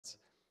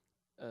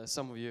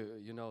Some of you,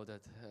 you know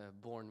that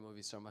Bourne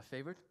movies are my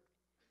favorite,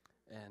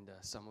 and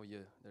some of you,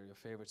 they're your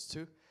favorites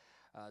too.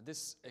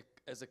 This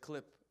is a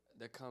clip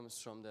that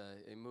comes from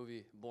a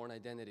movie, Bourne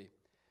Identity,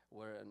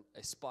 where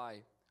a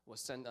spy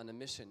was sent on a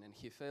mission, and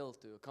he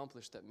failed to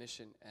accomplish that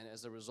mission, and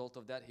as a result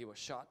of that, he was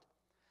shot,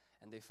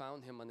 and they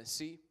found him on the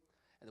sea,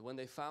 and when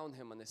they found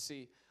him on the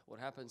sea, what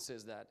happens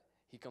is that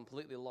he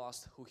completely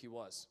lost who he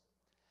was.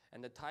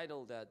 And the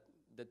title,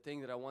 the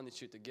thing that I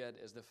wanted you to get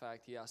is the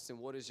fact he asked him,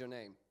 "What is your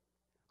name?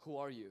 Who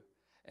are you?"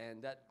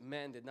 And that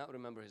man did not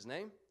remember his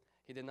name.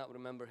 He did not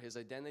remember his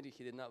identity.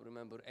 He did not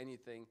remember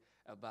anything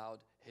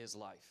about his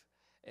life.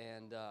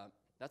 And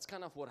that's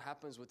kind of what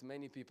happens with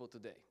many people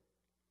today.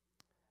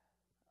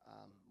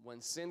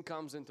 When sin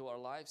comes into our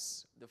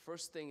lives, the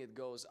first thing it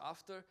goes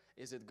after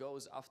is it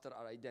goes after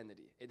our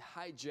identity. It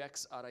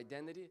hijacks our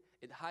identity.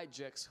 It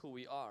hijacks who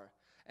we are.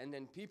 And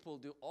then people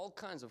do all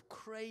kinds of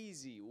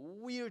crazy,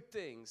 weird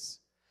things.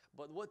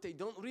 But what they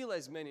don't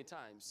realize many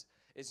times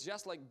is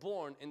just like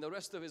Bourne in the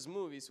rest of his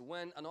movies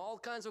went on all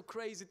kinds of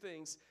crazy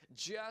things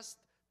just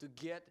to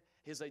get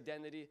his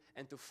identity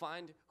and to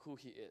find who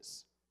he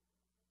is.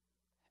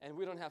 And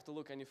we don't have to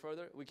look any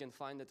further. We can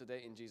find it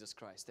today in Jesus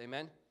Christ.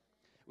 Amen?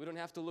 We don't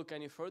have to look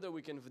any further.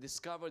 We can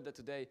discover that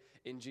today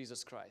in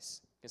Jesus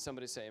Christ. Can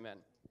somebody say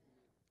amen?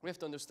 We have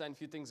to understand a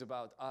few things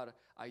about our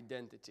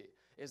identity.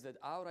 Is that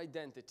our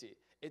identity,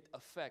 it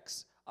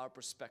affects our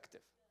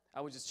perspective.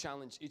 I would just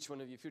challenge each one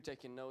of you, if you're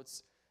taking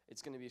notes,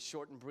 it's going to be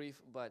short and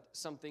brief, but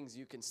some things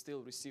you can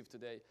still receive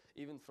today,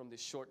 even from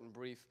this short and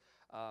brief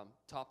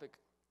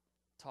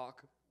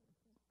talk.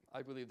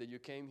 I believe that you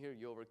came here,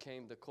 you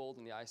overcame the cold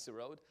and the icy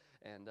road,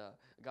 and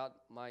God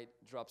might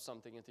drop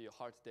something into your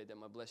heart today that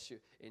might bless you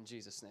in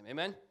Jesus' name.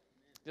 Amen?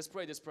 Just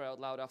pray this prayer out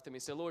loud after me.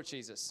 Say, "Lord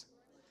Jesus,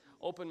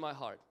 open my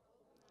heart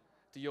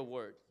to your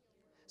word."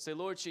 Say,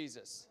 "Lord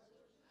Jesus,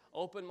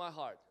 open my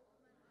heart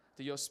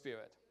to your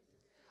spirit."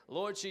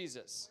 Lord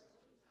Jesus,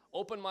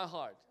 open my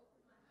heart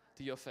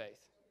to your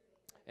faith.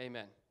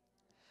 Amen.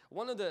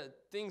 One of the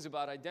things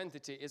about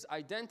identity is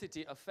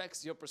identity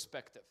affects your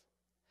perspective.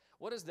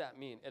 What does that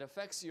mean? It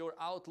affects your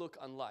outlook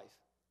on life.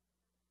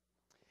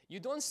 You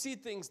don't see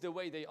things the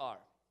way they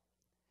are.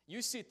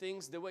 You see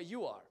things the way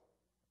you are.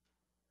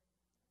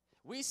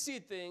 We see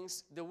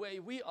things the way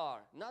we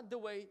are, not the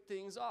way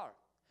things are.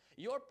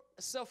 Your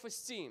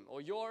self-esteem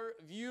or your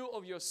view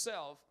of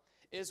yourself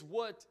is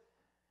what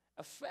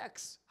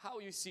affects how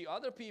you see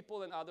other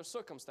people and other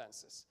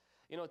circumstances.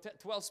 You know,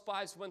 12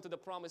 spies went to the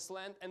promised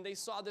land and they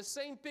saw the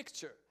same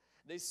picture.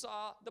 They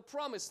saw the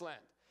promised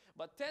land.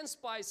 But 10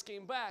 spies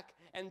came back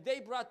and they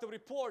brought the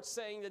report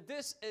saying that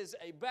this is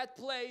a bad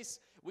place.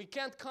 We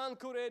can't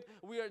conquer it.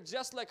 We are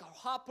just like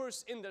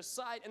hoppers in their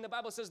sight. And the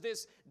Bible says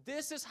this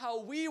is how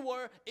we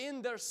were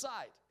in their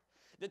sight.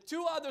 The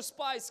 2 other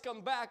spies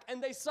come back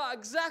and they saw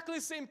exactly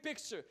the same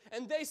picture.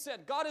 And they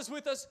said, "God is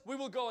with us. We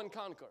will go and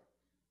conquer."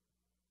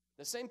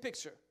 The same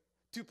picture,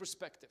 2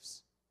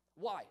 perspectives.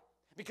 Why?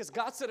 Because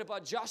God said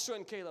about Joshua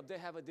and Caleb, they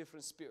have a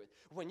different spirit.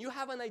 When you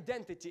have an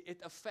identity,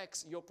 it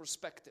affects your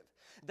perspective.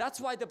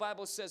 That's why the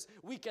Bible says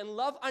we can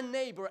love our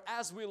neighbor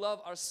as we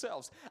love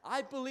ourselves.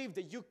 I believe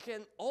that you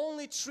can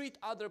only treat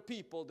other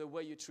people the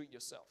way you treat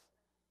yourself.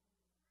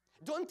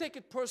 Don't take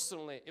it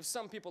personally if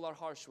some people are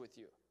harsh with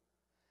you.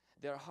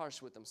 They are harsh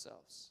with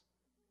themselves.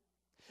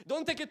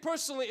 Don't take it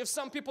personally if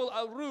some people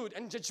are rude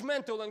and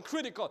judgmental and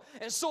critical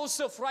and so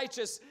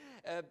self-righteous.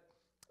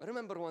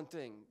 Remember one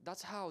thing,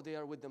 that's how they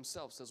are with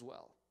themselves as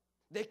well.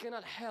 They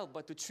cannot help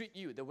but to treat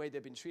you the way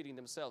they've been treating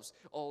themselves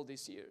all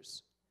these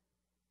years.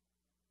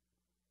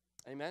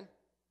 Amen?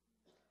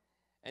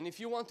 And if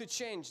you want to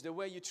change the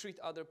way you treat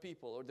other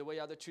people or the way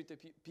other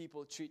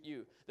people treat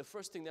you, the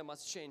first thing that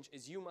must change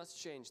is you must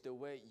change the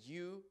way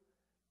you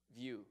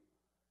view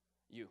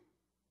you.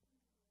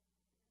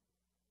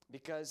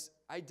 Because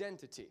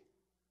identity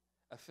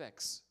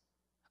affects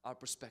our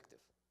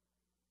perspective.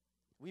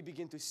 We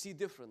begin to see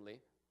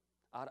differently.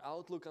 Our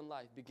outlook on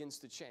life begins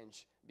to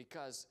change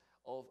because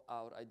of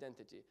our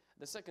identity.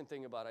 The second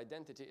thing about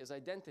identity is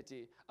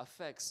identity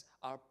affects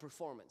our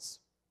performance.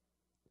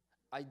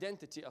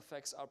 Identity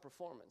affects our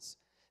performance.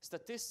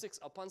 Statistics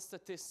upon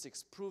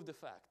statistics prove the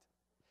fact.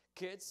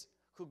 Kids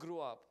who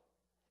grew up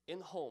in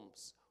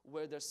homes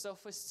where their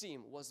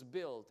self-esteem was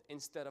built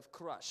instead of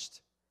crushed,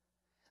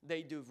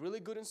 they do really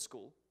good in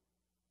school.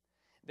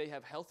 They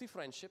have healthy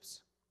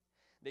friendships.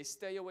 They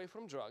stay away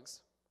from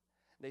drugs.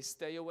 They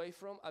stay away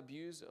from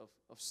abuse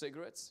of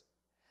cigarettes.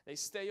 They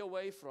stay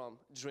away from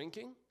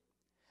drinking.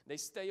 They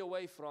stay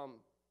away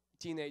from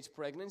teenage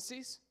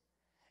pregnancies.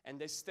 And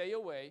they stay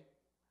away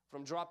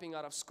from dropping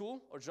out of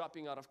school or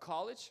dropping out of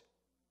college.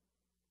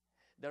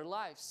 Their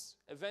lives,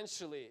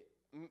 eventually,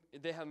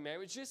 they have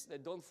marriages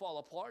that don't fall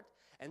apart.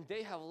 And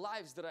they have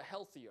lives that are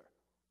healthier.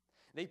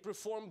 They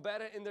perform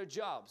better in their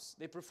jobs.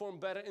 They perform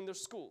better in their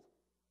school.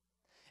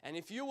 And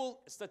if you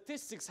will,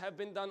 statistics have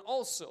been done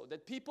also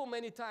that people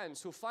many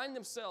times who find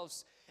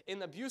themselves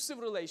in abusive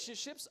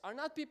relationships are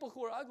not people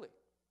who are ugly.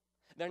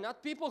 They're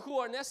not people who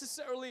are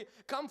necessarily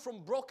come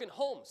from broken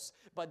homes,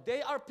 but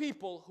they are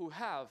people who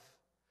have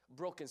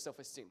broken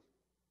self-esteem.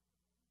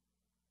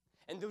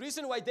 And the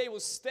reason why they will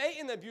stay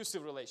in an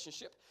abusive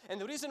relationship, and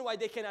the reason why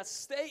they cannot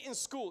stay in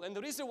school, and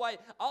the reason why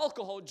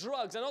alcohol,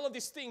 drugs, and all of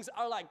these things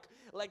are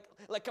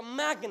like a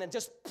magnet,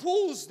 just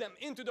pulls them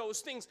into those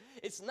things.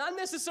 It's not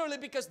necessarily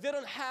because they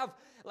don't have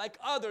like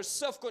others,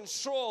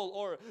 self-control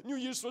or New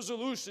Year's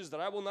resolutions that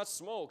I will not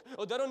smoke,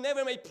 or they don't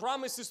never make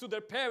promises to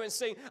their parents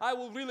saying, I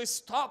will really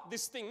stop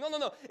this thing.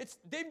 No.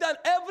 They've done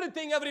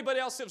everything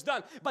everybody else has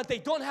done, but they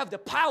don't have the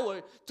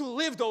power to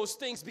live those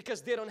things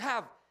because they don't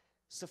have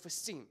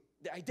self-esteem,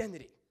 the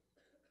identity.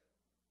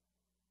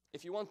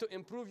 If you want to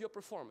improve your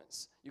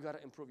performance, you got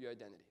to improve your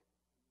identity.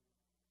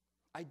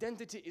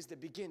 Identity is the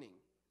beginning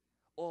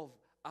of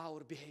our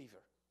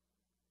behavior.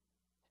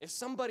 If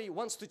somebody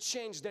wants to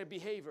change their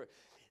behavior,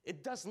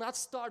 it does not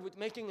start with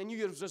making a New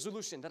Year's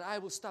resolution that I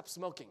will stop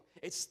smoking.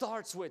 It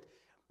starts with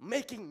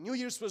making New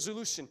Year's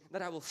resolution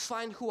that I will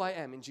find who I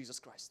am in Jesus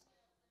Christ.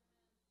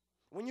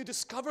 When you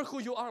discover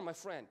who you are, my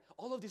friend,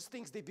 all of these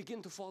things, they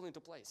begin to fall into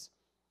place.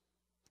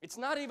 It's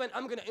not even,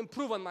 I'm going to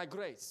improve on my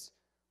grades.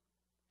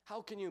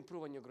 How can you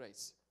improve on your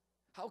grades?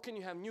 How can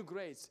you have new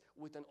grades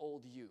with an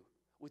old you,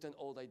 with an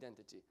old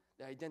identity?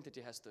 The identity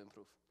has to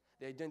improve.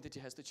 The identity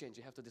has to change.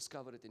 You have to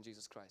discover it in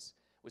Jesus Christ.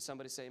 Would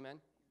somebody say amen?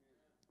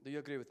 Do you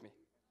agree with me?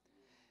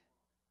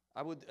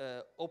 I would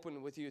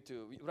open with you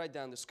to write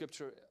down the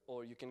scripture,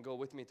 or you can go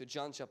with me to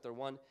John chapter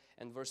 1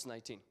 and verse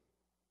 19.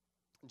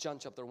 John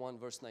chapter 1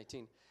 verse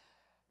 19.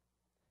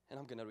 And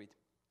I'm going to read.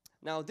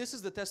 Now this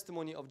is the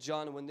testimony of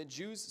John when the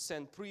Jews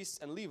sent priests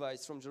and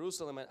Levites from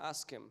Jerusalem and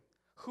asked him,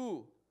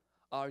 who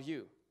are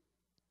you?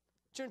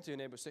 Turn to your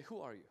neighbor, say,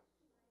 who are you?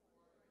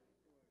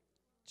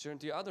 Turn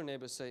to your other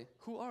neighbor, say,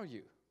 who are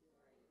you?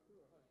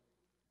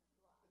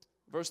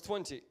 Verse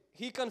 20,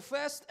 he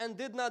confessed and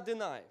did not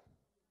deny.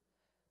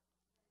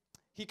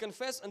 He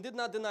confessed and did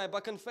not deny,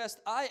 but confessed,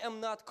 I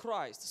am not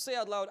Christ. Say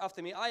out loud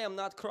after me, I am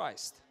not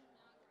Christ.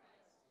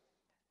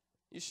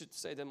 You should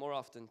say that more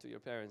often to your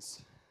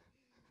parents.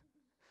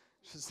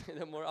 You should say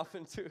that more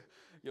often to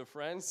your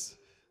friends.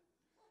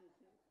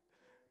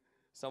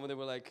 Some of them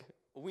were like,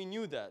 we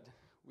knew that.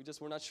 We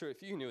just were not sure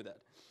if you knew that.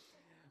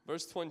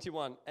 Verse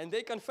 21, and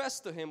they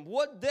confessed to him,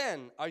 what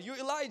then? Are you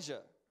Elijah?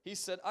 He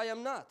said, I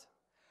am not.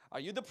 Are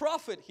you the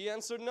prophet? He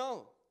answered,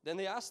 no. Then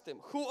they asked him,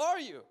 who are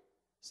you?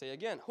 Say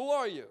again, who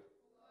are you?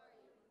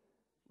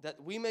 That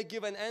we may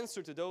give an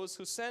answer to those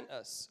who sent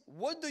us.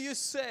 What do you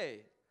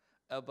say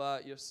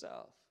about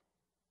yourself?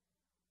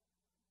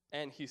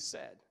 And he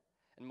said,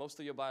 and most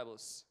of your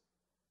Bibles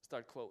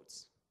start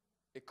quotes.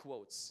 It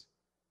quotes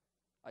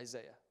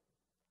Isaiah.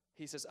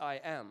 He says,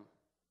 I am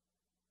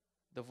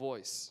the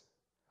voice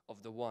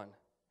of the one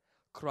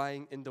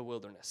crying in the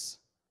wilderness,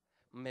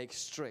 make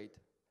straight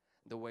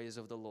the ways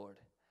of the Lord,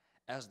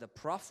 as the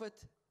prophet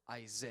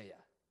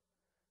Isaiah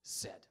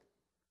said.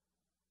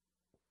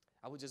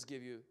 I will just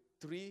give you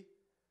 3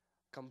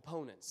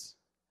 components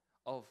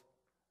of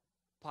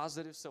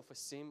positive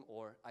self-esteem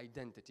or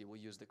identity. We'll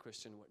use the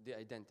Christian word, the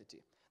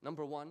identity.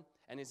 Number 1,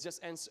 and it's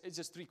just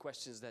 3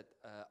 questions that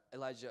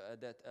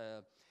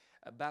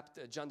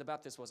John the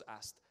Baptist was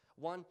asked.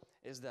 1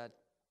 is that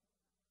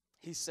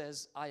he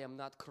says, I am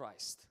not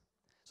Christ.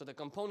 So the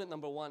component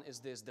number 1 is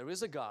this: there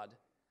is a God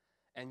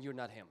and you're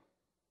not Him.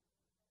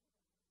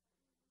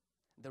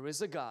 There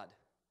is a God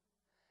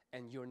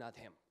and you're not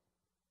Him.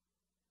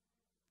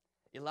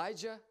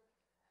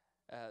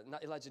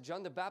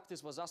 John the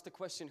Baptist was asked the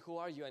question, who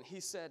are you? And he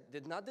said,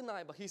 did not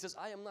deny, but he says,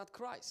 I am not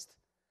Christ.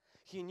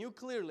 He knew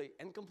clearly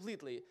and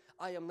completely,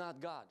 I am not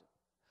God.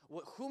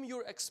 Whom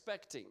you're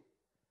expecting,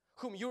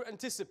 whom you're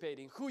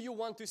anticipating, who you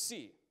want to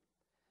see.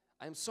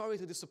 I am sorry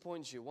to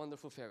disappoint you,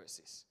 wonderful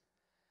Pharisees,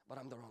 but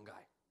I'm the wrong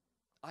guy.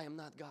 I am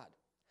not God.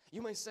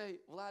 You may say,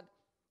 Vlad,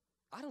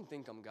 I don't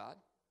think I'm God.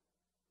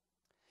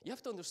 You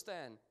have to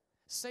understand,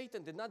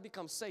 Satan did not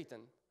become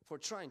Satan for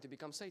trying to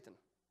become Satan.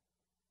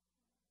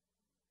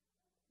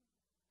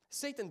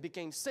 Satan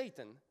became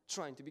Satan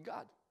trying to be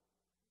God.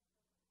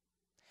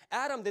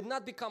 Adam did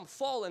not become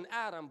fallen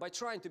Adam by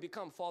trying to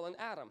become fallen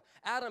Adam.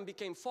 Adam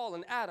became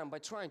fallen Adam by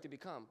trying to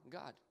become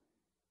God.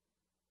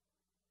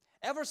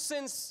 Ever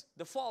since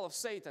the fall of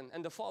Satan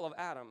and the fall of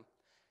Adam,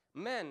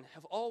 men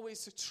have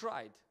always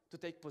tried to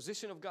take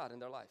position of God in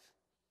their life.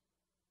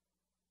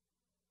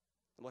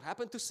 What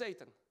happened to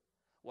Satan,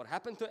 what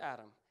happened to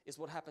Adam, is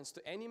what happens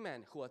to any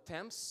man who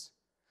attempts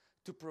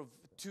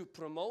to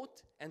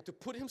promote and to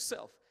put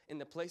himself in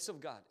the place of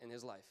God in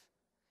his life.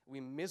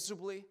 We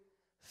miserably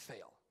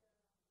fail.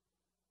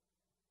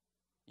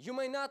 You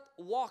may not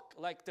walk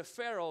like the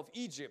Pharaoh of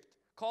Egypt,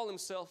 call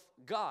himself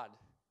God,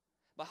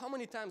 but how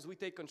many times we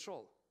take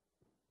control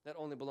that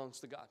only belongs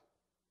to God?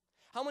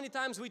 How many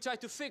times we try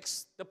to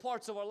fix the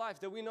parts of our life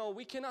that we know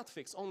we cannot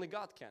fix, only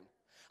God can?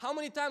 How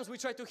many times we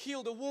try to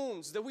heal the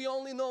wounds that we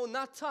only know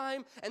not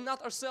time and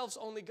not ourselves,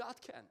 only God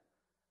can?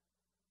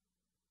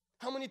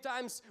 How many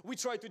times we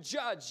try to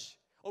judge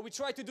or we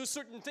try to do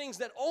certain things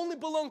that only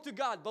belong to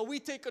God, but we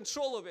take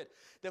control of it.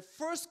 The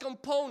first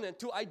component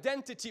to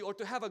identity or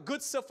to have a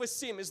good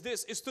self-esteem is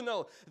this, is to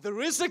know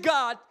there is a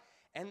God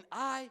and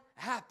I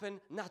happen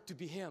not to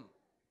be Him.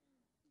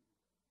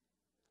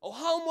 Oh,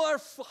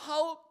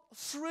 how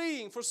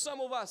freeing for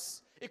some of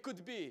us it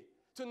could be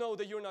to know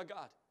that you're not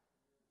God.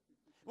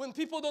 When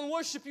people don't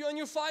worship you and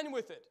you're fine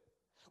with it.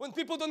 When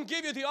people don't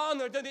give you the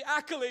honor, the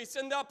accolades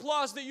and the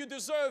applause that you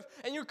deserve,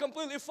 and you're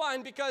completely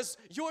fine because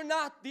you're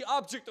not the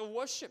object of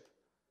worship.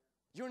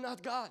 You're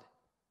not God.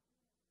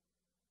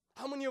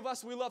 How many of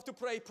us, we love to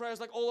pray prayers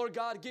like, oh Lord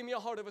God, give me a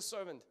heart of a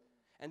servant.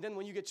 And then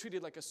when you get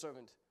treated like a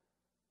servant,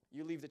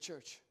 you leave the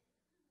church.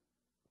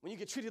 When you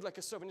get treated like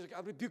a servant, you're like,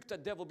 I rebuked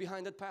that devil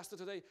behind that pastor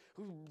today.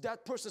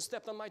 That person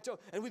stepped on my toe.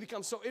 And we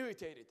become so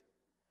irritated.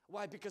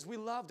 Why? Because we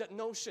love that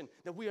notion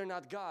that we are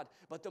not God.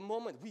 But the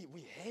moment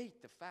we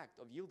hate the fact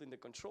of yielding the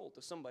control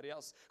to somebody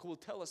else who will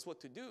tell us what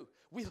to do.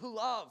 We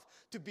love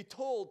to be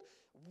told.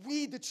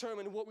 We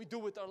determine what we do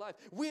with our life.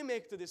 We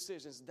make the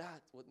decisions.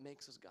 That's what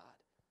makes us God.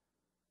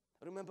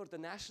 Remember, the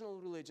national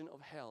religion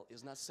of hell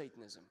is not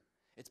Satanism.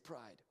 It's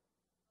pride.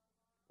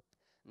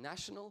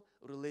 National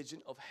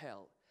religion of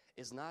hell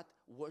is not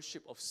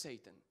worship of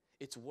Satan.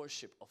 It's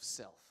worship of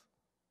self.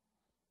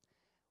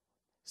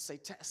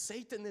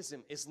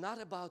 Satanism is not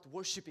about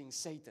worshiping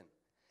Satan.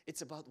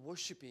 It's about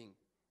worshiping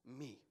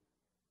me.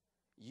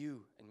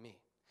 You and me.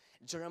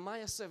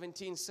 Jeremiah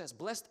 17 says,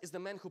 blessed is the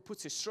man who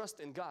puts his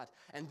trust in God.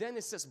 And then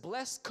it says,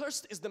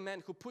 cursed is the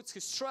man who puts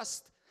his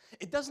trust.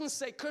 It doesn't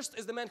say cursed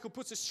is the man who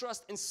puts his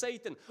trust in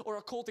Satan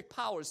or occultic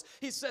powers.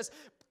 He says,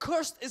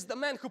 cursed is the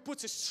man who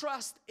puts his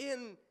trust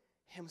in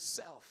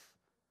himself.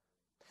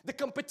 The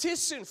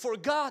competition for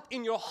God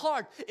in your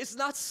heart is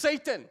not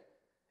Satan.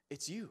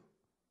 It's you.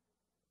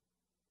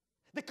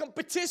 The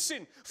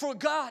competition for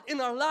God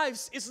in our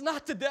lives is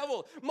not the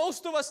devil.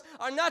 Most of us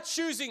are not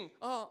choosing,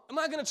 am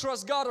I going to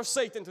trust God or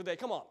Satan today?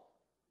 Come on.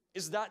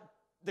 Is that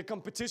the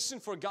competition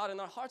for God in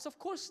our hearts? Of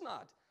course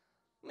not.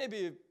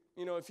 Maybe,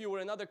 if you were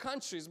in other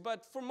countries,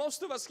 but for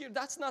most of us here,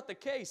 that's not the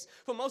case.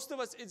 For most of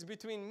us, it's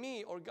between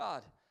me or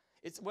God.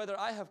 It's whether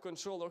I have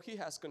control or He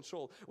has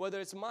control. Whether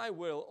it's my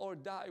will or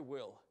thy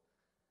will.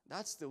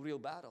 That's the real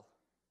battle.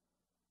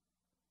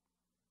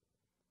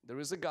 There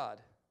is a God.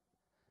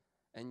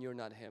 And you're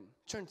not Him.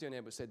 Turn to your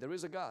neighbor and say, there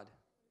is a God.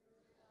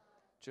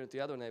 Turn to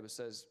the other neighbor and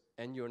says,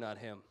 and you're not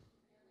Him.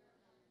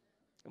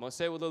 Come on,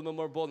 say it with a little bit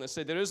more boldness.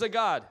 Say, there is a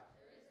God.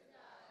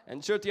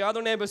 And turn to the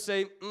other neighbor and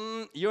say,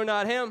 you're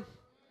not Him.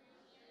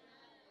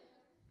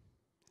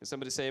 Can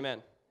somebody say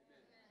amen?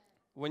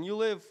 When you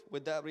live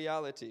with that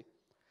reality,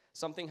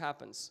 something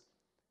happens.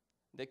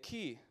 The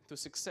key to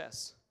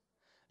success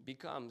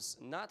becomes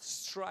not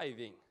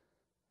striving,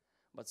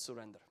 but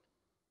surrender.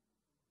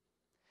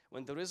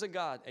 When there is a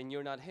God and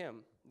you're not Him,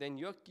 then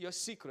your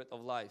secret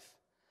of life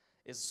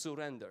is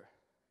surrender,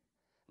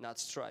 not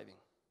striving.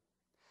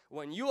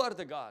 When you are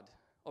the God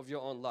of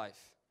your own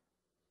life,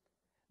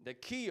 the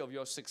key of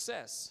your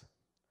success,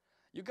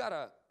 you got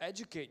to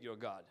educate your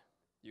God.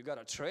 You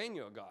got to train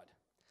your God.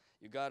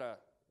 You got to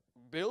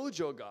build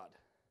your God.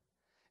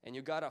 And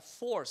you got to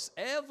force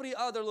every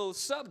other little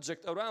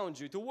subject around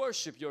you to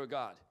worship your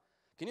God.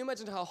 Can you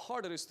imagine how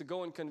hard it is to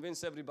go and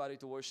convince everybody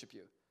to worship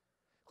you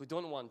who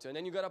don't want to? And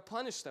then you got to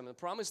punish them and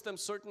promise them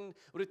certain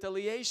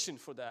retaliation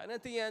for that. And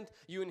at the end,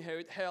 you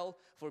inherit hell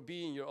for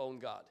being your own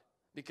God.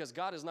 Because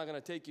God is not going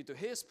to take you to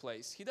His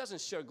place. He doesn't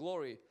share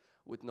glory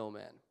with no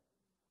man.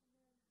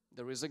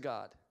 There is a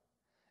God,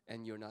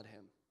 and you're not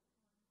Him.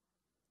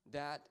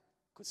 That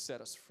could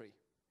set us free.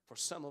 For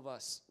some of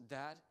us,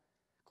 that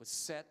could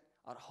set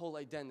our whole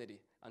identity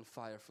on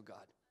fire for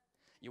God.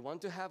 You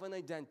want to have an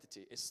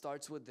identity, it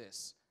starts with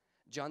this.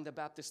 John the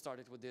Baptist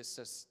started with this,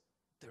 says,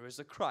 there is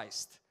a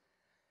Christ,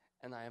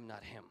 and I am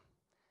not Him.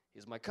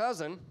 He's my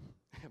cousin,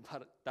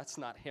 but that's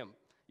not Him.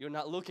 You're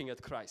not looking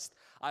at Christ.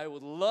 I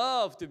would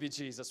love to be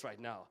Jesus right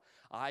now.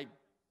 I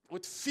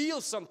would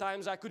feel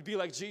sometimes I could be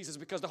like Jesus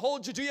because the whole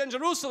Judea and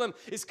Jerusalem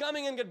is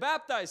coming and get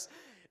baptized.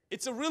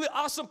 It's a really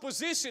awesome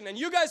position, and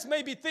you guys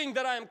maybe think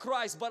that I am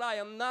Christ, but I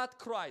am not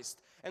Christ.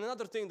 And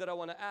another thing that I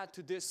want to add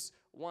to this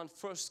one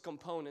first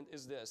component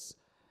is this.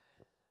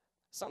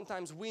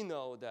 Sometimes we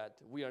know that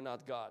we are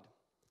not God,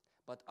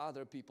 but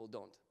other people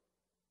don't.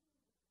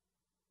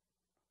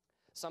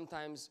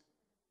 Sometimes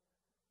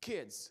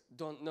kids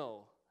don't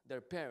know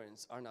their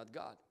parents are not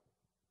God.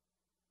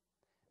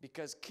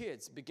 Because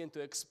kids begin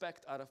to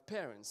expect out of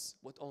parents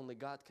what only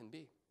God can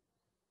be.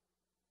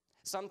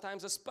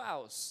 Sometimes a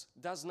spouse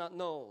does not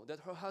know that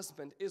her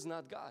husband is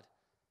not God.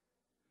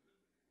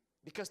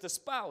 Because the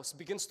spouse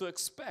begins to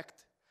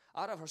expect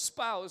out of her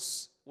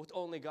spouse what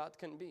only God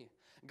can be.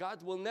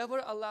 God will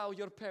never allow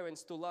your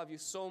parents to love you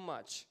so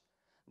much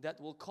that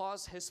will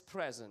cause His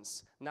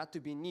presence not to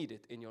be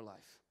needed in your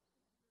life.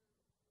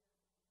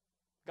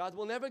 God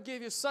will never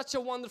give you such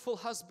a wonderful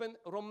husband,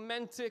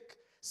 romantic,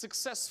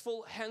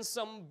 successful,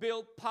 handsome,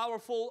 built,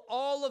 powerful,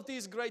 all of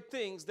these great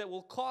things that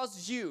will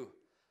cause you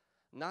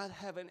not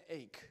have an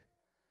ache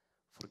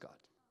for God.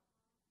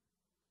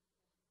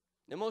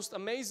 The most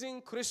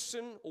amazing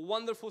Christian,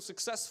 wonderful,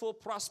 successful,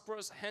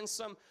 prosperous,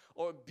 handsome,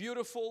 or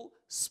beautiful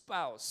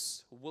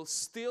spouse will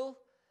still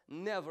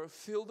never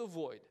fill the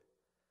void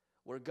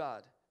where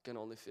God can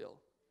only fill.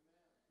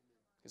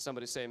 Can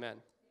somebody say amen?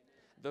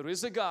 There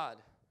is a God,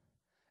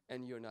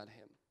 and you're not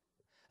Him.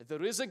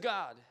 There is a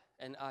God,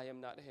 and I am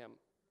not Him.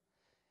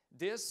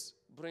 This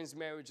brings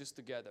marriages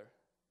together.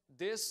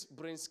 This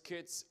brings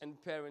kids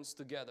and parents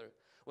together.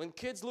 When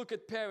kids look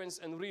at parents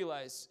and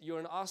realize you're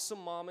an awesome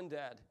mom and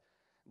dad,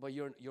 but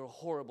you're a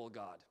horrible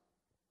God.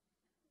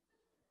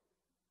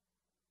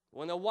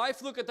 When a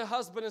wife looks at the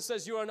husband and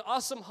says you're an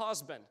awesome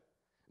husband,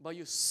 but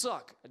you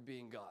suck at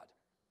being God.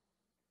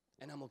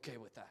 And I'm okay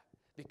with that.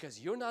 Because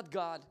you're not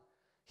God,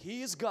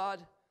 He is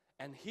God,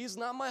 and He's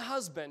not my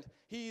husband,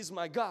 He is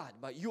my God,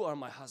 but you are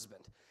my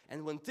husband.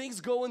 And when things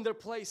go in their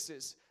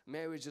places,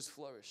 marriages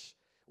flourish.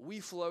 We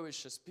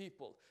flourish as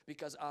people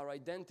because our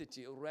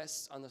identity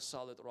rests on a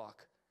solid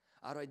rock.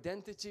 Our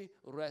identity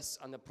rests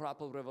on a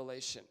proper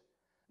revelation.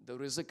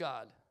 There is a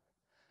God,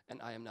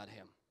 and I am not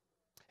Him.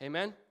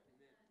 Amen? Amen.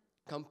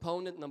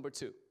 Component number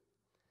 2.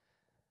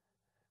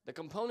 The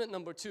component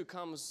number 2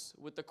 comes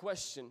with the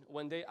question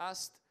when they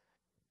asked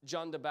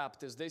John the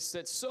Baptist, they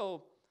said,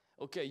 so,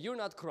 okay, you're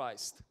not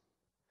Christ.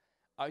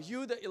 Are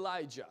you the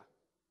Elijah?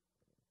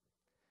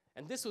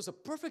 And this was a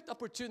perfect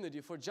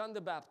opportunity for John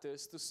the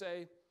Baptist to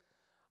say,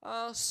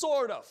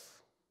 sort of.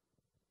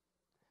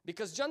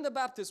 Because John the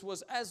Baptist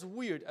was as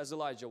weird as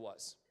Elijah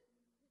was.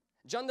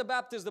 John the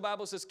Baptist, the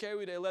Bible says,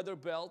 carried a leather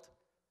belt.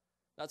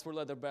 That's where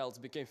leather belts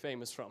became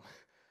famous from.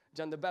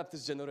 John the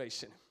Baptist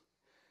generation.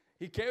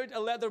 He carried a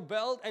leather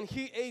belt and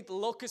he ate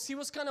locusts. He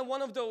was kind of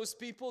one of those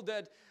people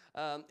that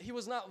he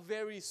was not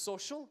very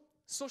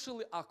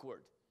socially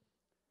awkward.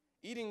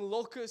 Eating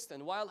locusts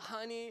and wild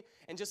honey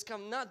and just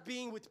not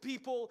being with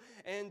people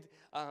and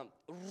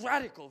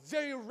radical,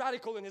 very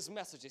radical in his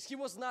messages. He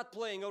was not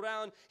playing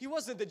around. He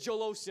wasn't the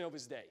Joel Osteen of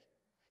his day.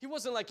 He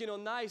wasn't like,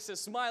 nice and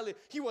smiley.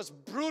 He was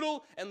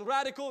brutal and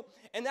radical.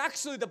 And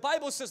actually the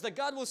Bible says that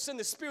God will send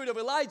the spirit of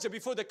Elijah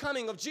before the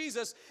coming of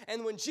Jesus.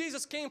 And when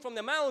Jesus came from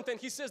the mountain,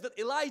 He says that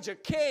Elijah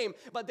came,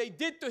 but they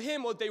did to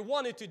him what they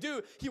wanted to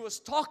do. He was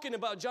talking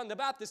about John the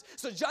Baptist.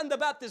 So John the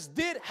Baptist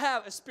did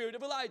have a spirit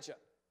of Elijah.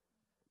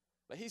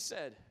 But he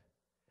said,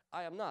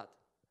 I am not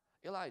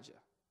Elijah.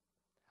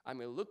 I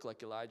may look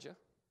like Elijah.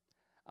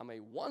 I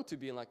may want to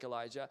be like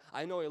Elijah.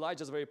 I know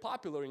Elijah is very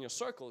popular in your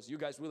circles. You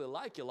guys really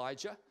like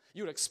Elijah.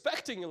 You're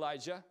expecting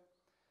Elijah.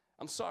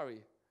 I'm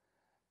sorry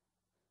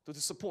to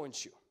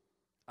disappoint you.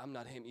 I'm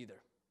not him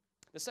either.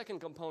 The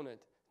second component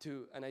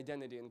to an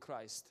identity in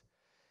Christ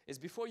is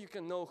before you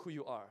can know who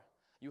you are,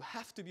 you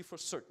have to be for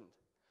certain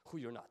who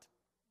you're not.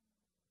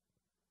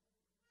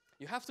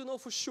 You have to know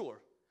for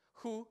sure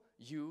who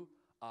you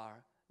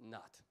are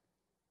not.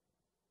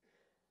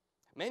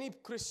 Many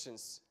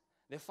Christians,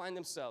 they find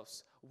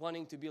themselves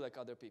wanting to be like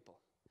other people.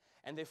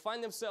 And they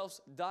find themselves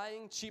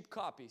dying cheap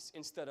copies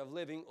instead of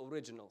living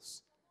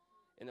originals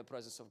in the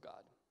presence of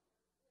God.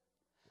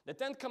 The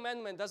 10th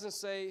commandment doesn't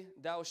say,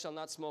 thou shalt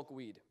not smoke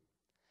weed.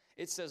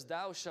 It says,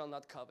 thou shalt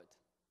not covet.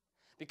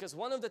 Because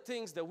one of the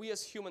things that we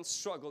as humans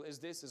struggle is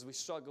we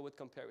struggle with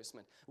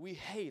comparison. We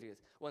hate it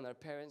when our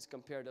parents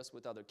compared us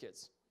with other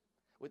kids,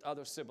 with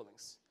other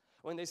siblings.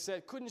 When they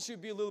said, couldn't you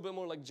be a little bit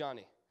more like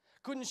Johnny?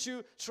 Couldn't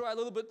you try a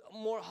little bit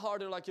more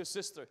harder like your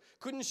sister?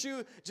 Couldn't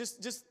you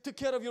just take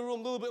care of your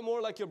room a little bit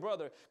more like your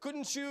brother?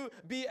 Couldn't you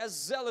be as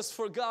zealous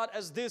for God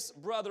as this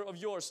brother of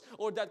yours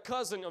or that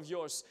cousin of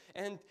yours?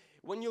 And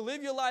when you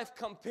live your life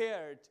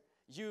compared,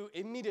 you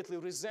immediately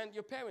resent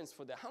your parents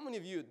for that. How many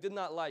of you did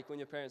not like when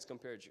your parents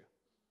compared you?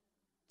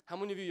 How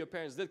many of you, your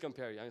parents did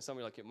compare you? I mean, some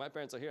of you are like, my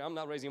parents are here. I'm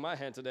not raising my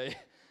hand today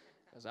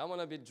because I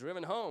want to be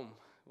driven home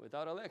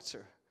without a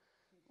lecture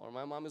or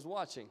my mom is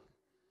watching.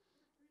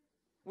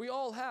 We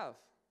all have.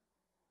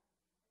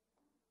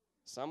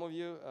 Some of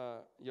you,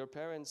 your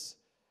parents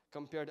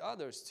compared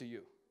others to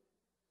you.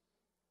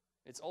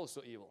 It's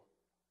also evil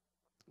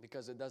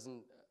because it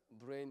doesn't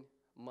bring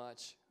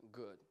much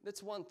good.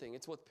 That's one thing.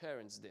 It's what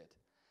parents did.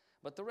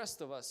 But the rest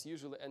of us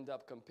usually end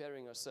up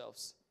comparing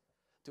ourselves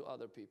to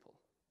other people.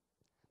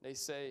 They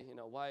say,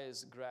 why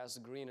is grass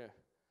greener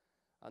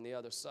on the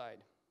other side?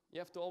 You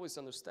have to always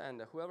understand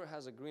that whoever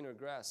has a greener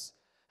grass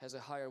has a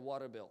higher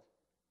water bill.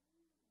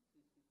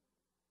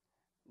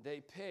 They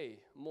pay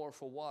more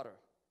for water.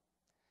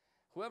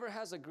 Whoever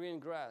has a green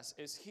grass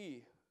is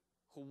he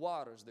who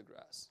waters the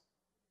grass.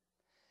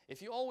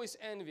 If you always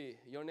envy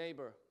your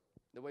neighbor,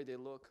 the way they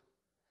look,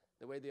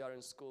 the way they are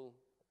in school,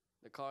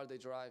 the car they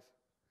drive,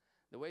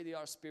 the way they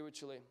are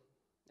spiritually,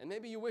 and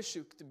maybe you wish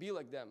you to be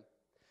like them,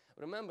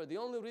 remember, the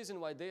only reason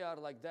why they are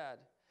like that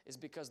is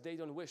because they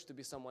don't wish to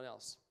be someone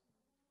else.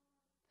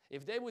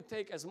 If they would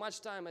take as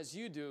much time as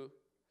you do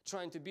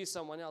trying to be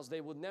someone else,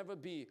 they would never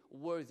be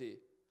worthy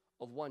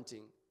of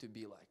wanting to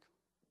be like.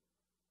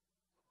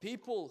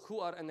 People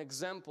who are an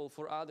example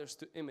for others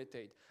to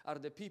imitate are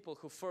the people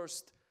who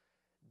first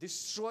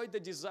destroyed the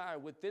desire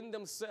within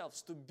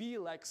themselves to be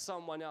like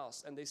someone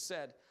else. And they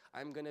said,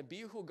 I'm going to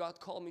be who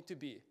God called me to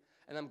be.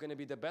 And I'm going to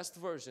be the best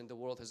version the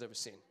world has ever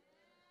seen.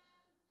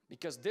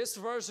 Because this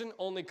version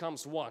only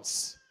comes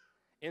once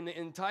in the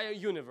entire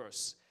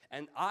universe.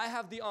 And I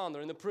have the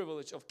honor and the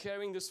privilege of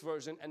carrying this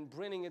version and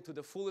bringing it to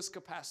the fullest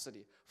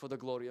capacity for the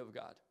glory of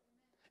God.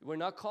 We're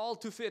not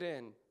called to fit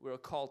in. We're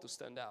called to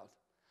stand out.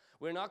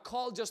 We're not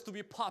called just to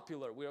be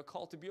popular. We are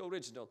called to be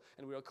original.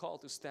 And we are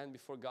called to stand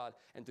before God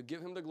and to give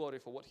Him the glory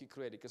for what He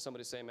created. Can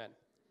somebody say amen?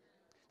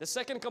 The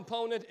second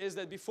component is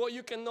that before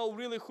you can know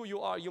really who you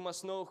are, you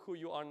must know who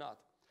you are not.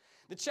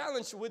 The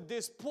challenge with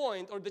this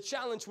point, or the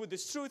challenge with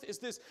this truth, is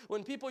this.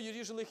 When people, you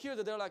usually hear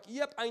that, they're like,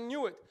 yep, I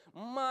knew it.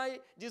 My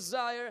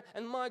desire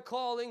and my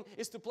calling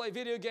is to play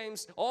video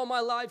games all my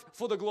life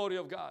for the glory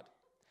of God.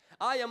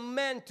 I am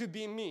meant to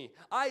be me.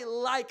 I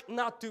like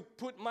not to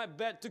put my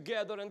bed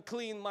together and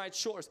clean my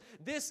chores.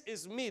 This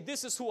is me.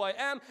 This is who I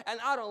am,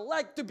 and I don't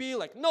like to be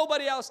like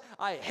nobody else.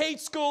 I hate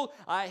school.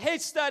 I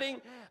hate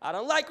studying. I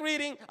don't like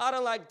reading. I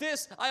don't like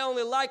this. I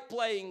only like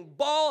playing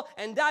ball,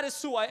 and that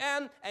is who I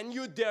am, and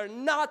you dare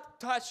not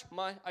touch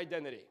my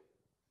identity.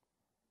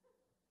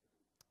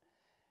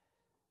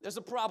 There's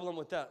a problem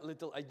with that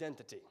little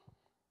identity.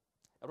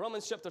 In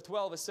Romans chapter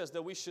 12, it says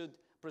that we should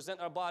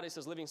present our bodies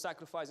as living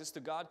sacrifices to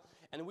God,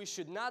 and we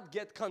should not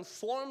get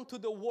conformed to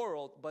the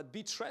world, but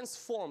be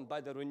transformed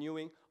by the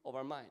renewing of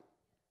our mind.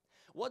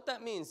 What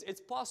that means, it's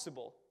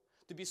possible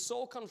to be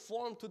so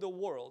conformed to the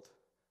world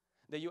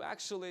that you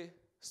actually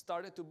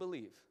started to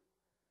believe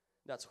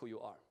that's who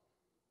you are.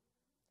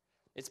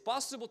 It's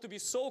possible to be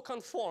so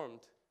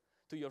conformed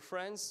to your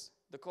friends,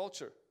 the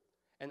culture,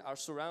 and our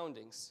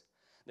surroundings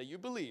that you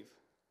believe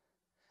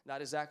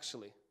that is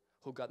actually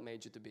who God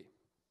made you to be.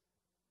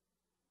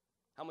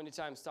 How many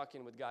times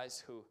talking with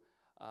guys who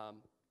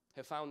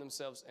have found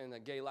themselves in a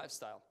gay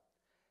lifestyle,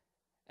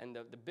 and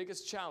the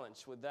biggest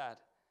challenge with that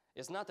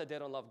is not that they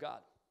don't love God.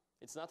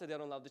 It's not that they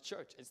don't love the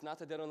church. It's not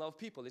that they don't love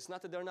people. It's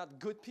not that they're not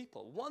good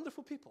people,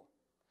 wonderful people.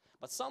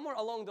 But somewhere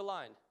along the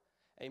line,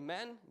 a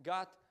man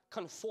got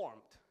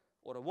conformed,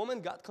 or a woman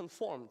got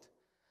conformed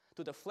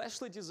to the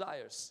fleshly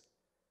desires,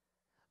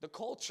 the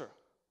culture,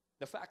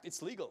 the fact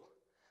it's legal,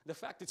 the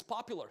fact it's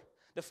popular,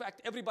 the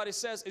fact everybody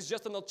says it's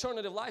just an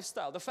alternative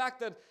lifestyle, the fact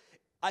that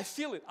I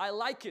feel it, I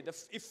like it,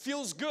 it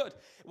feels good.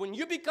 When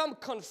you become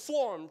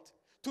conformed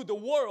to the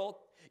world,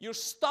 you're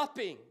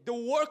stopping the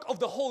work of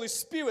the Holy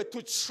Spirit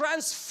to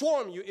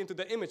transform you into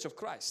the image of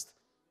Christ.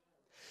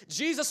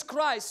 Jesus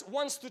Christ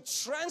wants to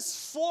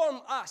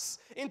transform us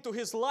into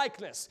His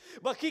likeness,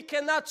 but He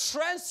cannot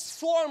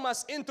transform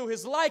us into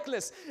His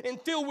likeness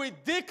until we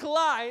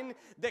decline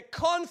the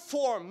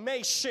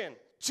conformation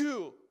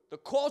to the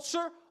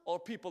culture or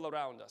people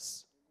around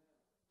us.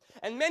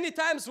 And many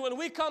times when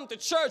we come to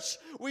church,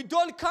 we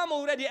don't come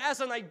already as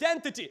an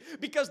identity,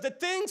 because the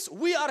things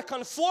we are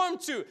conformed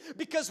to,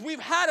 because we've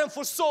had them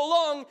for so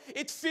long,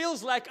 it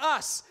feels like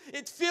us.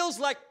 It feels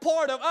like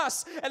part of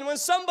us. And when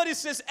somebody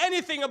says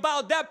anything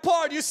about that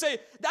part, you say,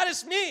 that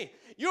is me.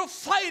 You're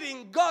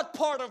fighting God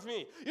part of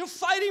me. You're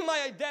fighting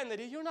my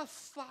identity. You're not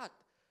fought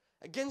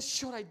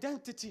against your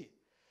identity.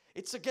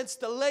 It's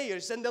against the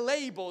layers and the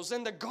labels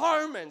and the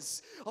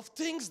garments of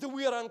things that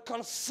we are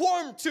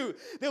conformed to,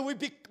 that we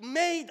be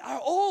made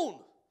our own.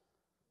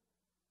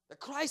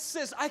 That Christ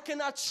says, I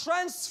cannot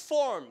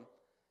transform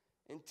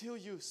until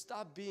you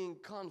stop being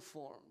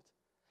conformed.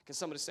 Can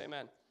somebody say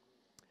amen?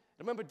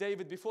 Remember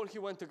David, before he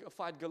went to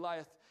fight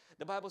Goliath,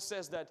 the Bible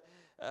says that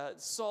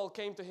Saul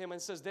came to him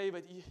and says,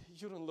 David,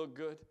 you don't look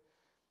good.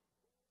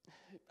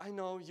 I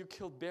know you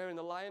killed bear and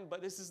a lion,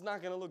 but this is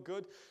not going to look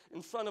good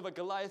in front of a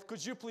Goliath.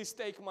 Could you please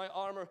take my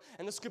armor?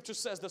 And the scripture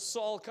says that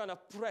Saul kind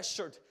of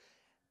pressured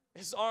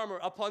his armor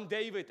upon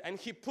David, and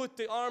he put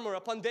the armor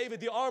upon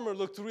David. The armor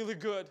looked really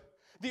good.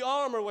 The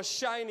armor was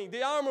shining.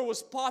 The armor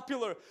was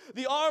popular.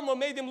 The armor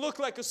made him look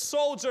like a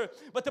soldier.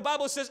 But the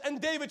Bible says, and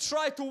David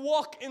tried to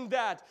walk in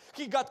that.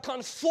 He got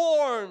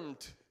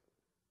conformed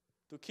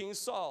to King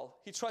Saul.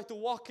 He tried to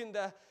walk in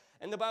that,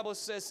 and the Bible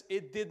says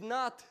it did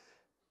not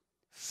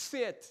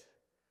fit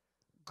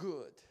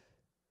good.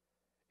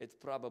 It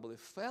probably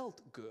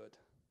felt good,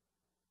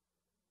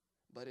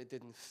 but it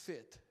didn't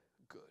fit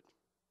good.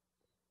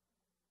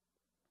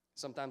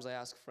 Sometimes I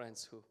ask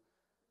friends who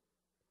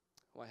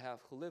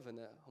live in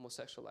a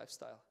homosexual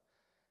lifestyle,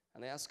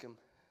 and I ask them,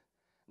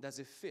 does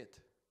it fit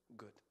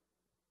good?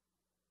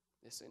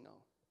 They say no.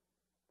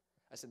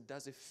 I said,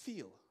 does it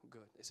feel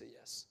good? They say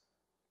yes.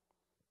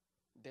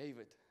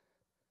 David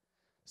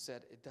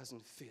said it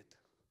doesn't fit.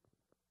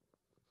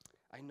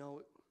 I know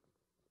it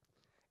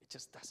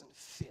just doesn't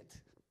fit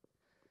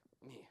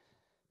me.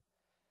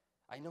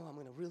 I know I'm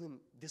going to really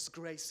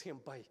disgrace him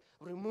by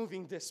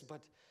removing this,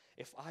 but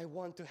if I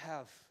want to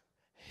have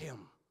him,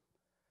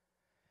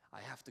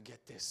 I have to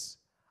get this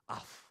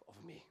off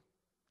of me.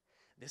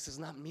 This is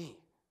not me.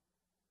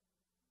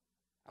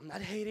 I'm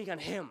not hating on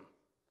him.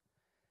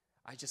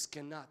 I just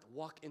cannot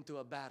walk into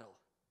a battle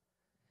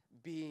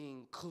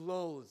being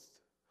clothed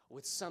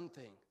with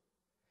something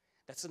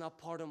that's not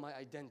part of my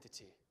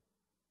identity,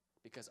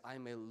 because I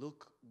may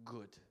look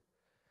good,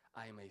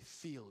 I may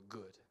feel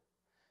good,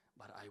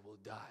 but I will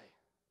die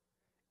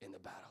in the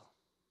battle.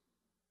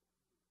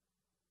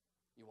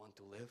 You want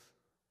to live?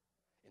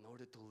 In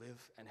order to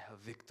live and have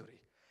victory,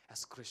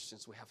 as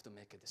Christians, we have to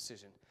make a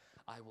decision.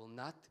 I will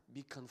not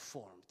be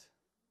conformed.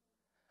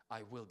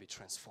 I will be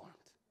transformed.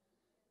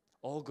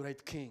 O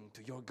great King,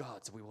 to your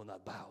gods we will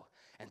not bow,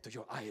 and to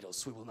your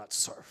idols we will not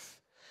serve.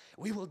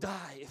 We will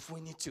die if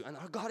we need to, and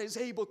our God is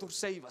able to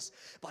save us.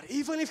 But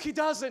even if He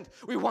doesn't,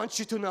 we want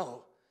you to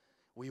know,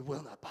 we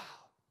will not bow.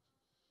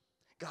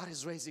 God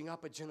is raising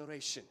up a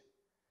generation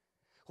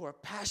who are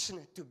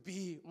passionate to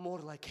be more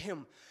like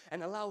Him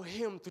and allow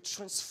Him to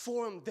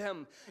transform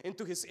them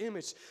into His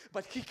image.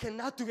 But He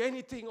cannot do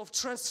anything of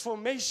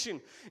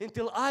transformation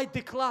until I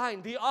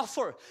decline the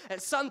offer.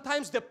 And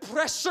sometimes the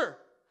pressure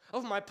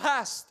of my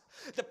past,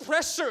 the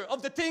pressure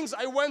of the things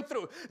I went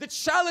through, the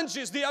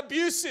challenges, the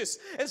abuses.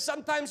 And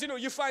sometimes,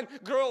 you find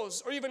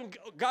girls, or even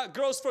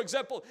girls, for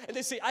example, and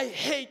they say, I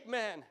hate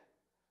men.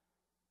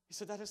 He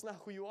said, that is not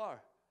who you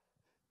are.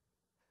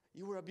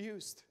 You were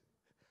abused.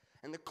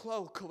 And the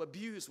cloak of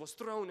abuse was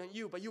thrown on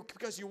you,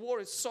 because you wore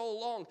it so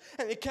long,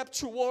 and it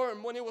kept you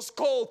warm when it was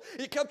cold.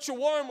 It kept you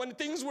warm when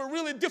things were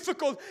really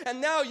difficult. And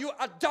now you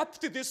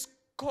adopted this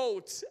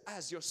coat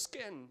as your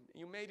skin.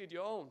 You made it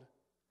your own.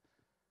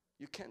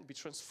 You can't be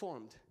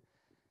transformed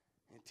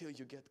until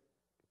you get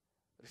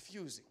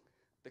refusing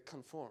the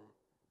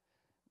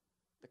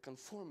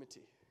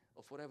conformity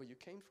of whatever you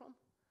came from,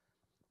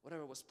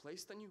 whatever was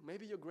placed on you.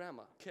 Maybe your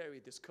grandma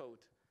carried this coat.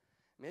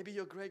 Maybe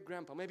your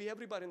great-grandpa, maybe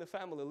everybody in the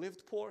family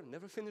lived poor,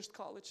 never finished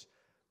college,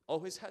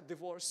 always had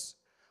divorce,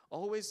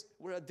 always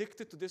were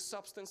addicted to this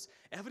substance.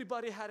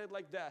 Everybody had it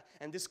like that.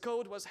 And this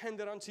code was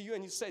handed on to you,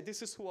 and you say,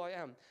 this is who I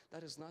am.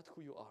 That is not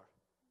who you are.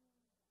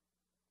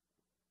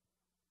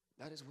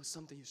 That is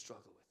something you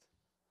struggle with.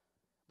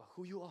 But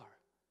who you are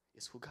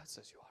is who God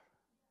says you are.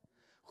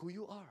 Who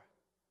you are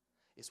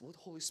is what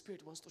Holy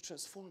Spirit wants to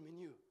transform in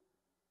you.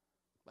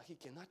 But He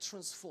cannot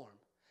transform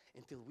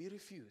until we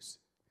refuse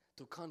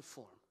to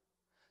conform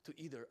to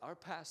either our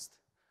past,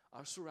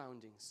 our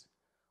surroundings,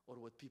 or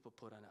what people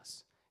put on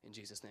us. In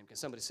Jesus' name. Can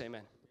somebody say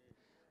amen?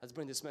 Let's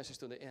bring this message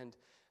to the end.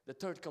 The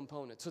third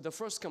component. So the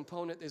first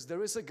component is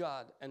there is a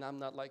God, and I'm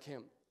not like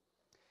Him.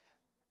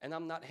 And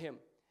I'm not Him.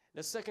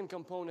 The second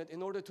component,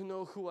 in order to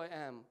know who I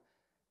am,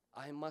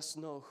 I must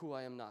know who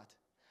I am not.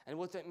 And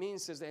what that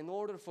means is that in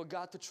order for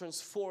God to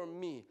transform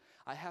me,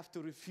 I have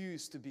to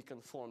refuse to be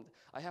conformed.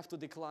 I have to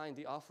decline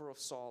the offer of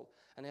Saul.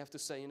 And I have to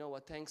say, you know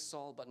what, thanks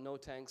Saul, but no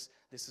thanks.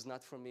 This is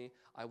not for me.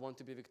 I want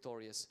to be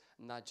victorious,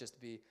 not just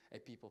be a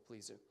people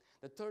pleaser.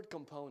 The third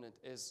component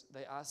is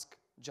they ask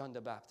John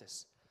the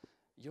Baptist,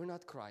 you're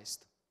not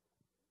Christ.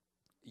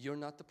 You're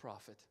not the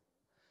prophet.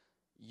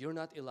 You're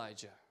not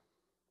Elijah.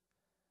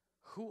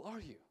 Who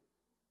are you?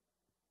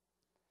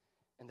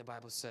 And the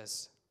Bible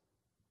says,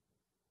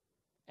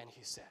 and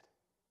he said.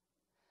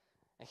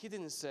 And he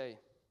didn't say,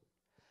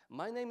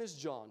 my name is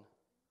John,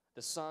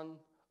 the son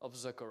of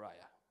Zechariah.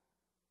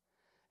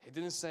 He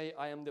didn't say,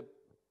 I am the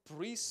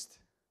priest,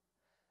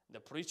 the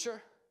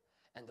preacher,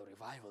 and the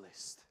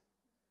revivalist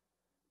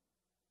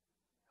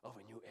of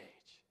a new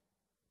age.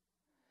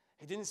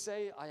 He didn't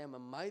say, I am a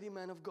mighty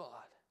man of God.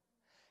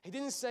 He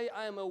didn't say,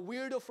 I am a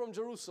weirdo from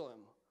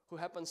Jerusalem who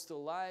happens to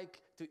like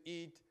to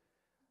eat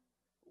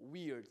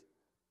weird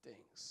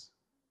things.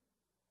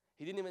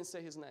 He didn't even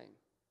say his name.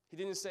 He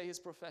didn't say his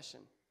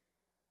profession.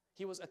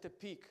 He was at the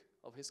peak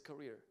of his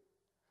career.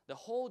 The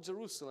whole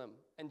Jerusalem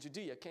and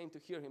Judea came to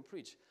hear him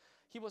preach.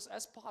 He was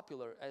as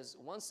popular as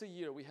once a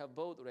year we have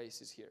boat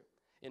races here.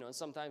 And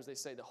sometimes they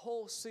say the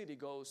whole city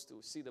goes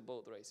to see the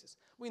boat races.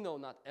 We know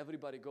not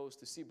everybody goes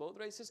to see boat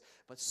races,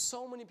 but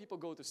so many people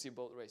go to see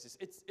boat races.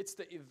 It's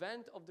the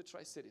event of the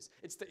Tri-Cities.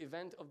 It's the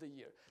event of the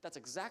year. That's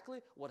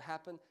exactly what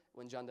happened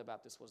when John the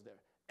Baptist was there.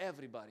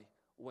 Everybody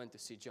went to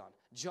see John.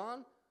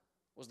 John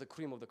was the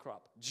cream of the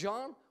crop.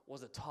 John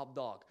was the top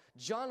dog.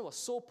 John was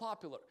so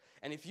popular.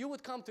 And if you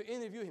would come to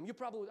interview him, you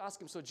probably would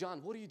ask him, so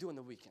John, what do you do on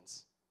the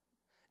weekends?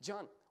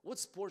 John, what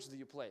sports do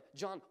you play?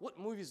 John, what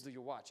movies do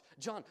you watch?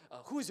 John,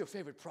 who is your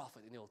favorite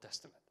prophet in the Old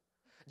Testament?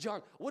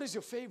 John, what is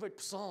your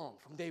favorite psalm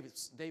from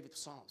David's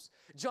Psalms?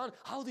 John,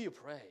 how do you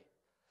pray?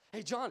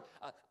 Hey, John,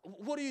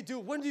 what do you do?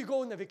 When do you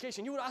go on a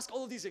vacation? You would ask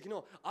all of these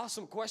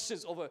awesome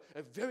questions of a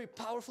very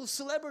powerful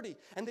celebrity.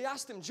 And they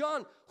asked him,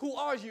 John, who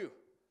are you?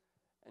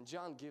 And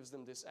John gives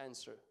them this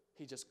answer.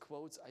 He just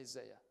quotes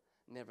Isaiah.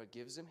 Never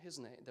gives him his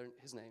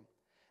name.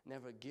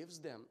 Never gives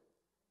them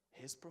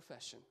his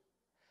profession.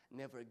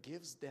 Never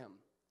gives them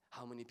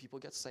how many people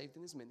get saved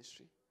in his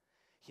ministry.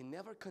 He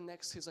never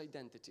connects his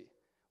identity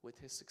with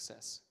his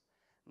success.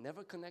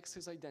 Never connects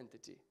his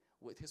identity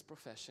with his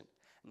profession.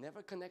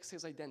 Never connects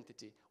his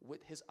identity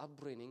with his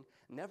upbringing.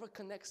 Never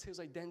connects his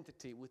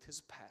identity with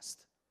his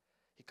past.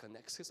 He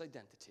connects his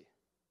identity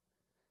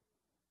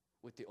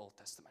with the Old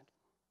Testament.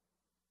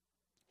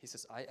 He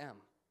says, I am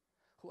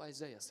who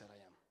Isaiah said I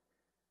am.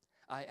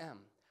 I am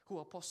who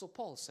Apostle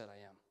Paul said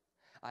I am.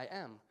 I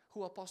am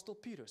who Apostle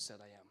Peter said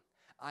I am.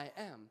 I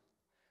am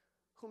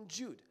whom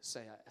Jude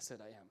said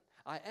I am.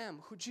 I am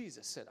who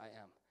Jesus said I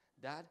am.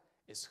 That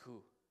is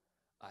who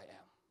I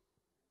am.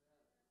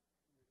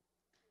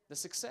 The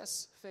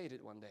success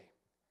faded one day,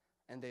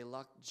 and they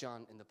locked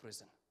John in the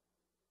prison.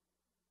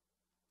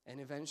 And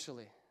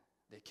eventually,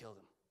 they killed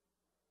him.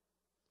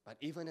 But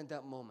even in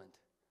that moment,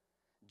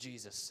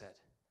 Jesus said,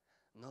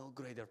 no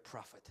greater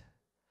prophet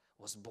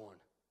was born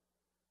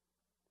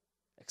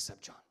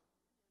except John.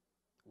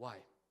 Why?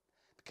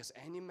 Because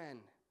any man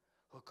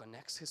who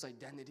connects his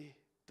identity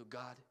to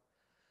God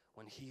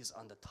when he is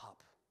on the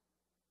top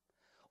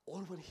or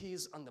when he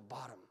is on the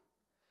bottom,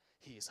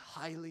 he is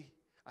highly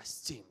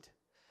esteemed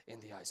in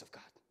the eyes of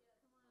God.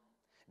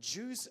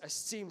 Jews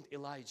esteemed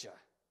Elijah.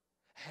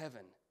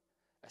 Heaven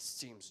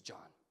esteems John.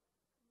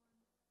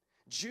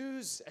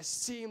 Jews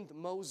esteemed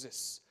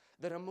Moses.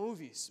 There are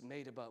movies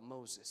made about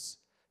Moses.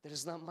 There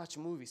is not much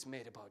movies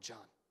made about John.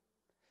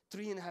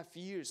 3.5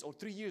 years or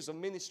 3 years of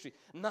ministry,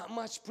 not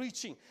much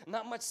preaching,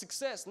 not much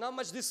success, not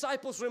much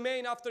disciples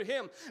remain after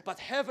him. But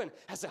heaven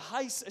has the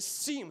highest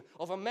esteem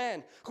of a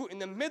man who in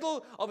the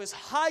middle of his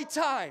high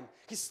time,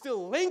 he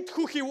still linked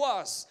who he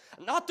was,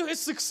 not to his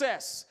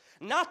success,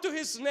 not to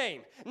his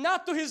name,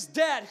 not to his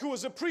dad who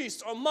was a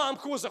priest or mom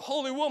who was a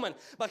holy woman,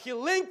 but he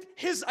linked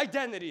his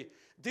identity.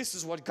 This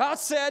is what God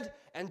said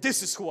and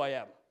this is who I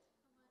am.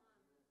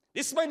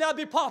 This might not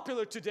be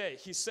popular today,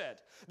 he said.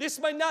 This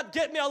might not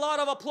get me a lot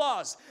of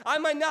applause. I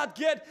might not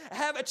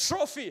have a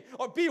trophy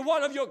or be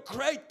one of your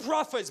great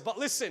prophets. But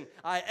listen,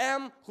 I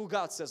am who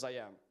God says I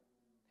am.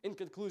 In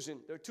conclusion,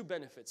 there are 2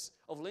 benefits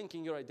of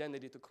linking your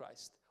identity to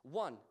Christ.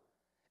 One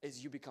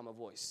is you become a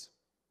voice.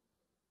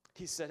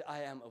 He said,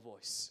 I am a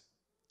voice.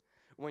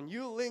 When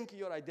you link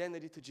your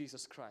identity to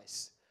Jesus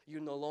Christ,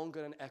 you're no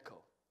longer an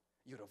echo.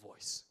 You're a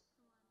voice.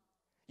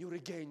 You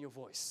regain your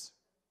voice.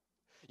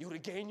 You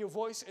regain your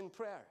voice in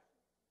prayer.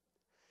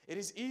 It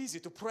is easy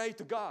to pray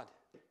to God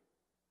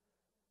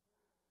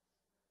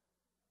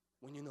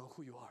when you know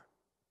who you are.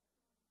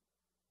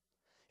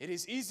 It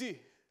is easy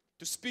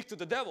to speak to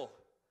the devil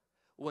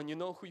when you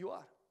know who you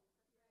are.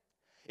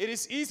 It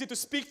is easy to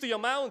speak to your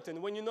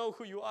mountain when you know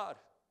who you are.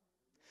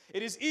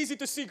 It is easy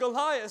to see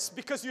Goliath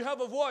because you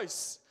have a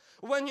voice.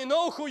 When you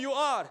know who you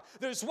are,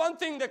 there's one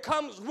thing that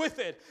comes with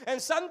it.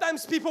 And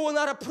sometimes people will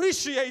not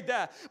appreciate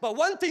that. But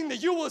one thing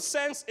that you will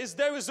sense is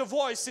there is a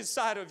voice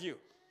inside of you.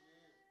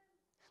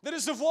 There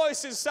is a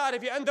voice inside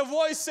of you. And the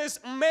voice says,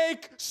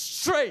 make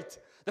straight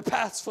the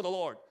paths for the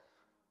Lord.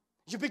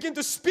 You begin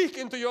to speak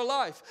into your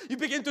life. You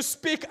begin to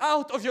speak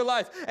out of your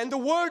life. And the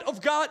word of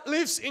God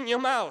lives in your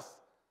mouth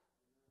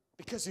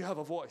because you have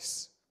a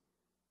voice.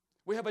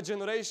 We have a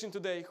generation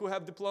today who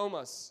have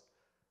diplomas,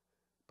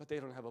 but they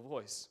don't have a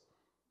voice.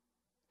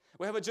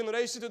 We have a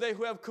generation today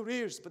who have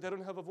careers, but they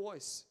don't have a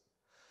voice.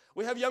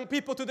 We have young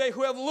people today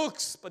who have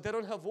looks, but they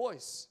don't have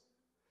voice.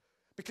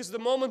 Because the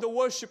moment the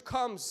worship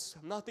comes,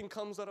 nothing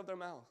comes out of their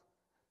mouth.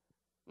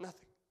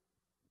 Nothing.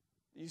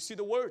 You see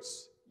the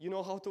words, you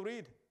know how to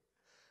read,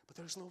 but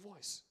there's no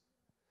voice.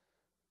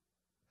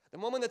 The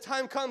moment the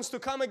time comes to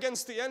come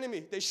against the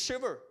enemy, they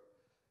shiver.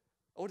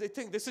 Or they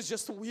think this is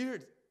just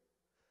weird.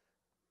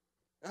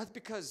 Not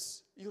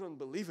because you don't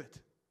believe it.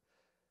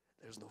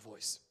 There's no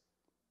voice.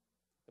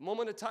 The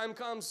moment the time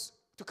comes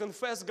to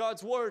confess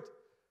God's word,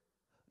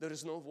 there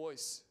is no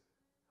voice.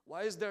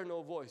 Why is there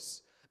no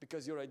voice?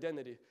 Because your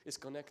identity is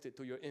connected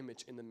to your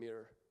image in the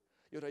mirror.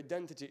 Your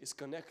identity is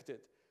connected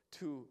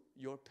to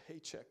your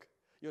paycheck.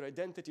 Your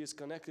identity is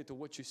connected to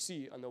what you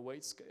see on the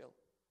weight scale.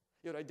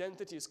 Your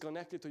identity is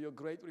connected to your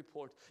grade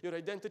report. Your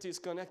identity is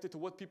connected to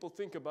what people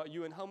think about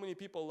you and how many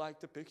people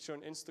like the picture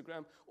on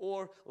Instagram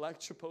or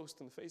like your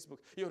post on Facebook.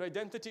 Your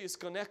identity is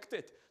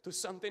connected to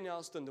something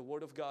else than the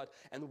Word of God.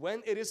 And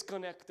when it is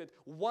connected,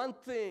 one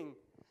thing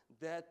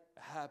that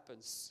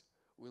happens,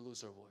 we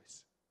lose our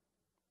voice.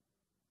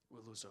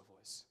 We lose our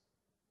voice.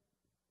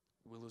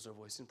 We lose our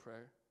voice in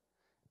prayer.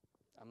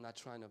 I'm not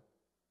trying to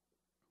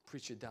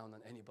preach it down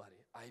on anybody.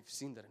 I've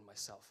seen that in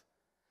myself.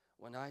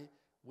 When I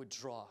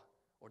withdraw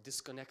or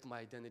disconnect my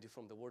identity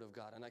from the Word of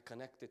God and I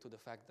connect it to the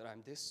fact that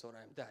I'm this or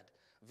I'm that,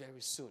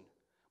 very soon,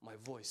 my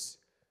voice,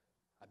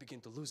 I begin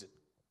to lose it.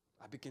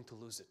 I begin to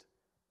lose it.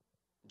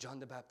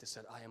 John the Baptist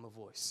said, I am a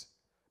voice,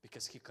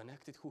 because he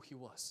connected who he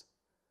was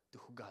to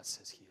who God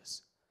says he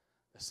is.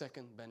 The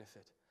second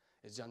benefit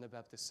is John the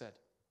Baptist said,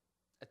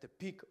 at the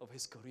peak of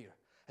his career,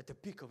 at the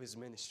peak of his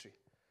ministry,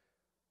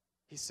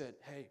 he said,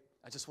 hey,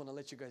 I just want to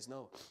let you guys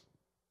know,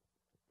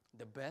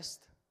 the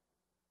best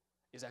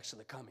is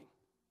actually coming.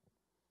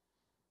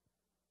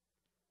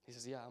 He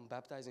says, yeah, I'm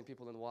baptizing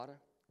people in water.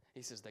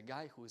 He says, the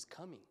guy who is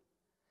coming,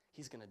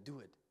 he's going to do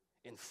it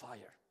in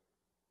fire.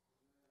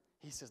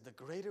 He says, the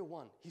greater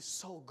one, he's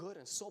so good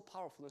and so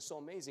powerful and so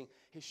amazing,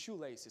 his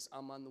shoelaces,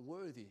 I'm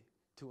unworthy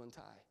to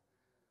untie.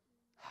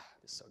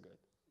 This is so good.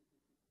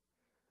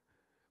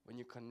 When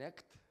you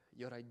connect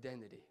your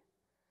identity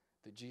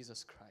to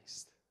Jesus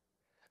Christ,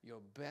 your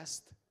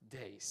best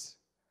days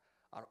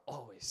are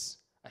always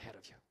ahead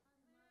of you.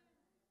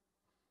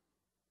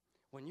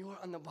 When you are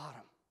on the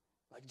bottom,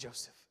 like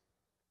Joseph,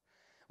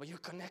 when you're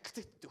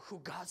connected to who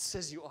God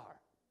says you are,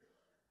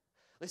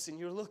 listen,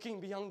 you're looking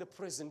beyond the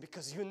prison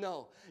because you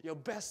know your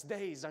best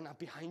days are not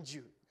behind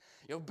you.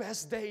 Your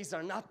best days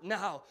are not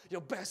now.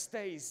 Your best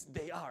days,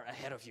 they are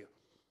ahead of you.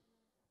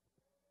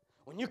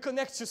 When you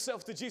connect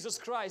yourself to Jesus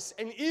Christ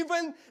and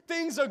even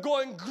things are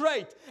going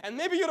great and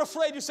maybe you're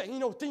afraid, you say, you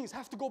know, things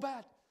have to go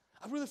bad.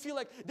 I really feel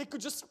like they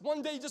could just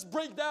one day just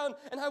break down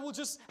and I will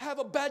just have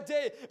a bad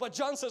day. But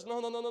John says, no.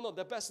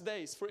 The best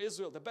days for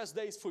Israel, the best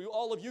days for you,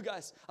 all of you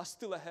guys are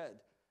still ahead.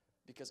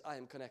 because I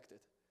am connected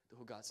to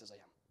who God says I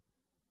am.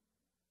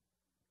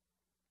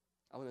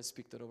 I want to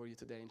speak that over you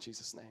today in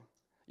Jesus' name.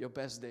 Your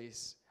best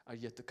days are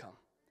yet to come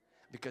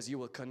because you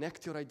will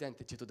connect your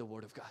identity to the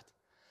Word of God.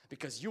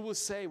 Because you will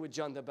say with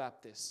John the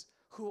Baptist,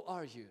 who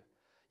are you?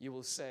 You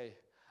will say,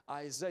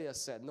 Isaiah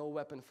said, no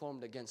weapon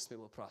formed against me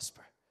will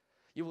prosper.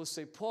 You will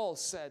say, Paul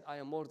said, I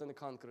am more than a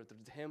conqueror through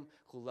him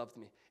who loved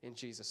me, in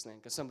Jesus' name.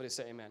 Can somebody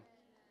say amen?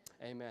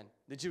 Amen.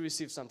 Did you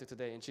receive something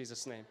today in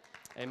Jesus' name?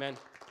 Amen.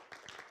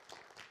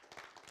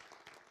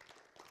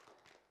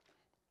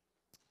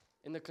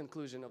 In the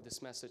conclusion of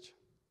this message,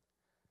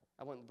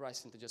 I want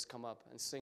Bryson to just come up and sing.